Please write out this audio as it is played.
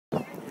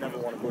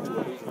want to go to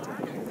a losing team.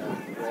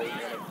 You always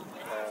want to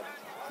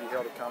be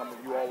held accountable.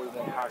 You always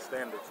want high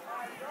standards,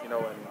 and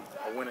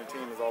a winning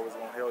team is always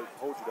going to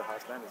hold you to high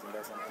standards, and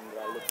that's something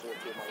that I look forward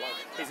to in my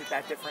life. Is it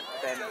that different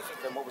than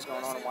what was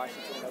going on in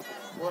Washington?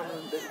 Well,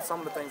 some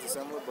of the things are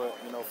similar, but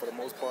for the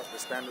most part, the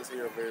standards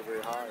here are very,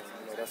 very high,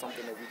 and that's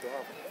something that we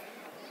thrive on.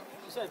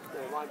 You said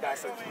the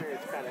linebacker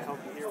experience kind of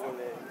helped you here when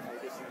I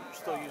guess you're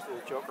still using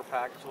the joker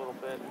package a little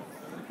bit,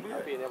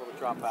 being able to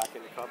drop back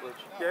into coverage.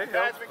 Yeah, it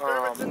helps.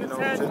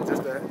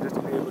 Just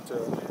to be able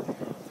to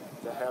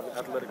have the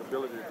athletic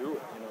ability to do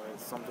it.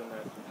 It's something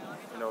that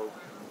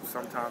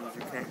sometimes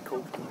you can't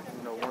coach.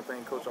 One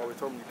thing Coach always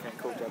told me, you can't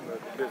coach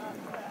athletic ability,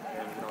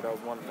 and that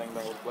was one thing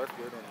that I was blessed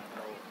with, and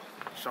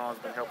Sean's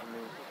been helping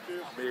me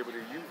be able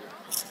to use it.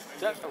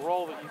 Is that a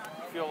role that you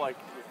feel like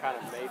you're kind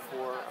of made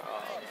for?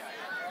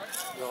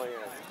 Really,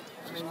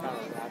 just kind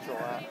of natural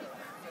at?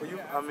 Well, you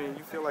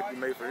feel like you're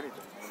made for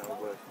anything,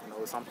 but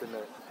it's something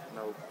that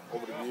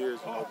over the years,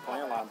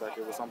 playing linebacker,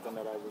 it was something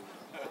that I was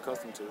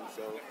accustomed to.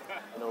 So,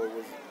 it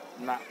was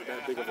not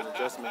that big of an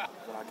adjustment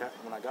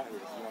when I got here,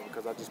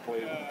 because I just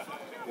played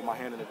with my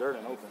hand in the dirt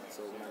and open.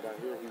 So when I got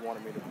here, he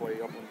wanted me to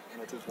play up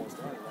in 2-point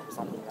stand, and that was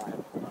something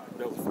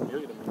that was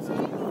familiar to me. So,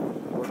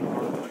 I wasn't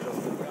hard to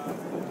adjust to that.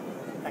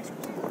 Thanks.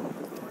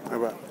 All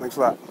right, thanks a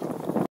lot.